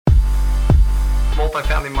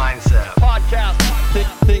multifamily mindset. Podcast.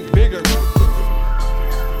 Think bigger.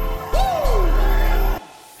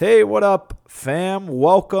 Hey, what up, fam?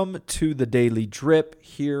 Welcome to the Daily Drip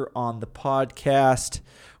here on the podcast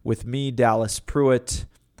with me, Dallas Pruitt.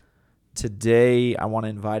 Today, I want to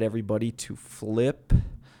invite everybody to flip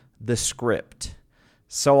the script.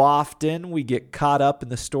 So often, we get caught up in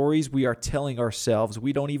the stories we are telling ourselves.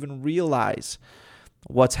 We don't even realize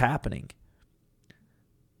what's happening.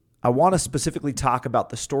 I want to specifically talk about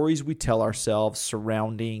the stories we tell ourselves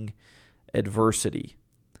surrounding adversity.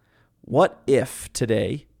 What if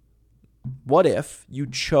you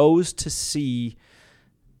chose to see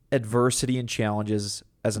adversity and challenges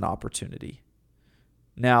as an opportunity?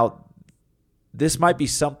 Now, this might be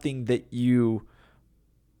something that you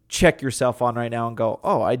check yourself on right now and go,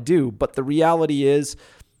 oh, I do. But the reality is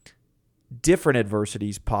different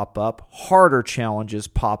adversities pop up, harder challenges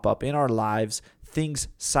pop up in our lives, things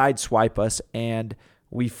sideswipe us, and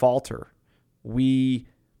we falter. We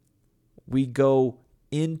go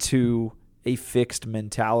into a fixed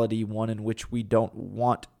mentality, one in which we don't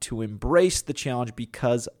want to embrace the challenge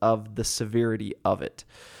because of the severity of it.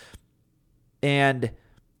 And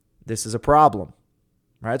this is a problem,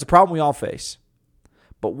 right? It's a problem we all face.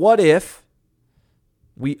 But what if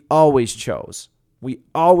we always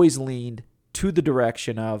leaned to the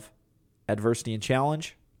direction of adversity and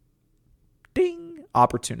challenge? Ding,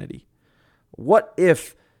 opportunity. What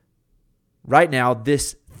if right now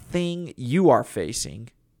this thing you are facing,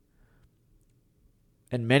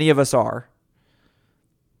 and many of us are,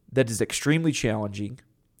 that is extremely challenging,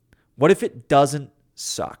 what if it doesn't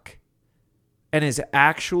suck and is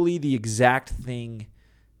actually the exact thing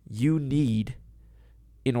you need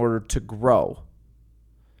in order to grow?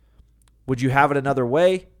 Would you have it another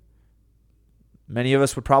way? Many of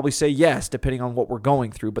us would probably say yes, depending on what we're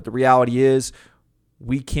going through. But the reality is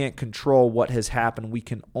we can't control what has happened. We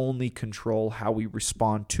can only control how we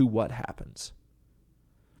respond to what happens.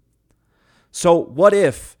 So what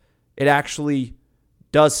if it actually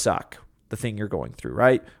does suck, the thing you're going through,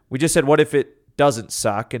 right? We just said, what if it doesn't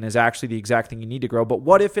suck and is actually the exact thing you need to grow? But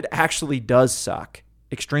what if it actually does suck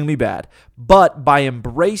extremely bad? But by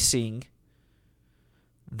embracing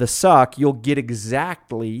the suck, you'll get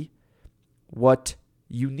exactly what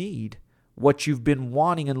you need, what you've been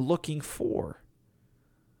wanting and looking for.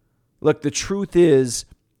 Look, the truth is,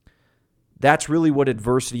 that's really what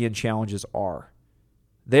adversity and challenges are.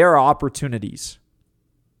 They are opportunities.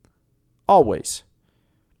 Always.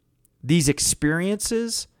 These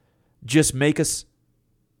experiences just make us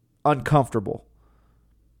uncomfortable.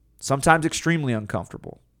 Sometimes extremely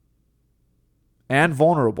uncomfortable. And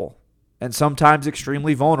vulnerable. And sometimes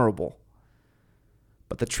extremely vulnerable.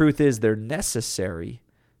 But the truth is they're necessary.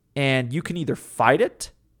 And you can either fight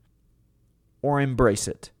it or embrace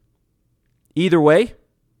it. Either way,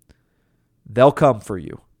 they'll come for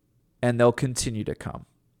you. And they'll continue to come.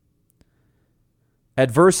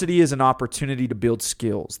 Adversity is an opportunity to build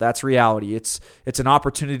skills. That's reality. It's an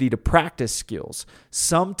opportunity to practice skills.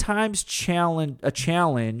 Sometimes a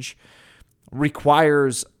challenge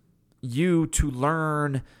requires you to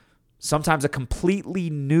learn sometimes a completely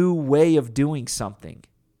new way of doing something.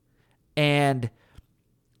 And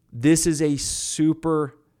this is a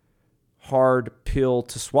super hard pill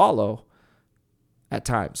to swallow at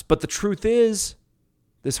times. But the truth is,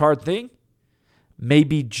 this hard thing may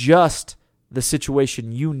be just the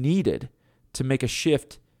situation you needed to make a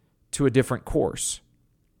shift to a different course.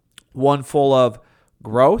 One full of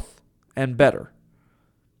growth and better.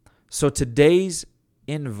 So today's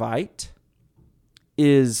invite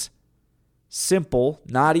is simple,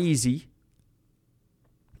 not easy,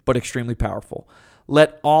 but extremely powerful.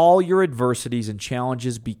 Let all your adversities and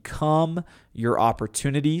challenges become your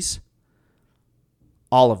opportunities,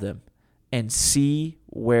 all of them, and see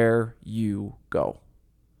where you go.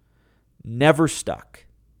 Never stuck.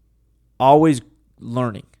 Always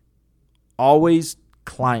learning. Always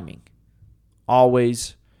climbing.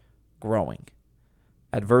 Always growing.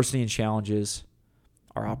 Adversity and challenges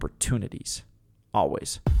are opportunities.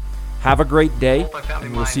 Always. Have a great day,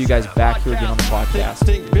 and we'll see you guys back here again on the podcast.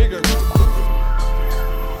 Think bigger.